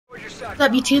What's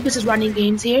up YouTube, this is Running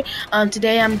Games here.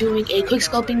 Today I'm doing a quick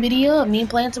scoping video of me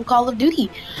playing some Call of Duty.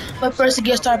 But first, to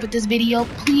get started with this video,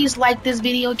 please like this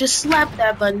video. Just slap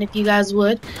that button if you guys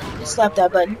would. Just slap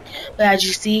that button. But as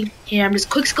you see here, I'm just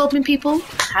quick scoping people,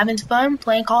 having fun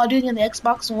playing Call of Duty on the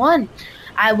Xbox One.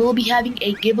 I will be having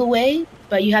a giveaway,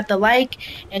 but you have to like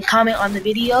and comment on the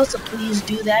video, so please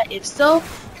do that. If so,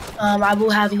 I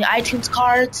will have iTunes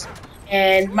cards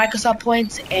and Microsoft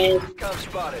points and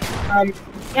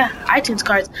yeah, iTunes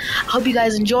cards. I hope you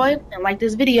guys enjoy and like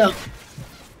this video.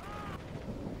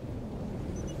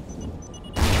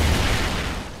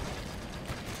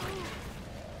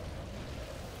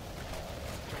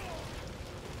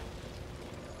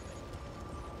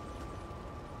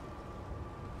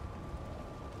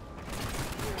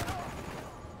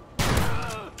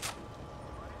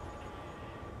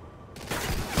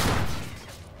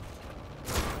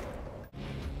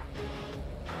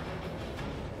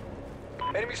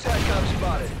 Enemy SATCOM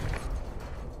spotted.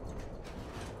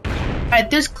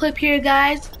 Alright, this clip here,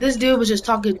 guys, this dude was just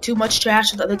talking too much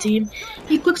trash to the other team.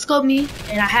 He quick scoped me,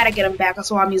 and I had to get him back.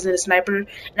 That's why I'm using a sniper, and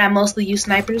I mostly use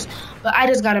snipers. But I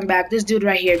just got him back. This dude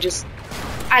right here,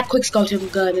 I quick scoped him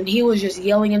good, and he was just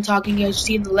yelling and talking. As you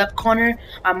see in the left corner,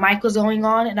 a mic was going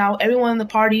on, and now everyone in the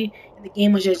party in the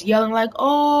game was just yelling like,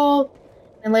 "Oh!"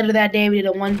 And later that day, we did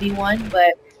a 1v1.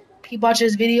 But keep watching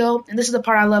this video, and this is the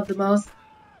part I love the most.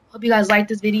 Hope you guys like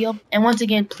this video, and once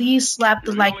again, please slap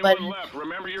the like button,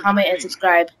 comment, and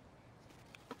subscribe.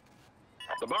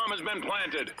 The bomb has been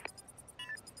planted.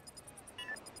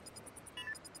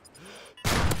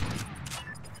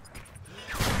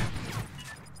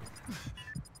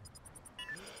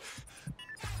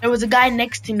 There was a guy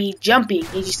next to me jumping.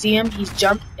 Did you see him? He's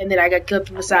jumped, and then I got killed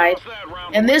from the side.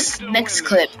 And this next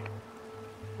clip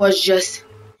was just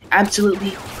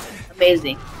absolutely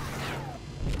amazing.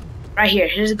 Right here,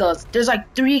 here it goes. There's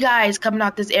like 3 guys coming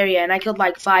out this area, and I killed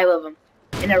like 5 of them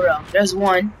in a row. There's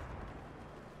 1.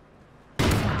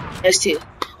 There's 2.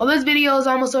 Well, this video is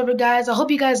almost over, guys. I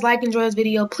hope you guys enjoy this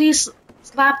video. Please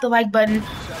slap the like button.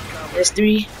 There's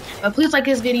 3. But please like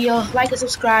this video, like and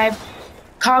subscribe.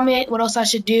 Comment what else I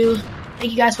should do.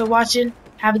 Thank you guys for watching.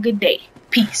 Have a good day.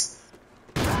 Peace.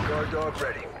 Guard dog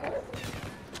ready.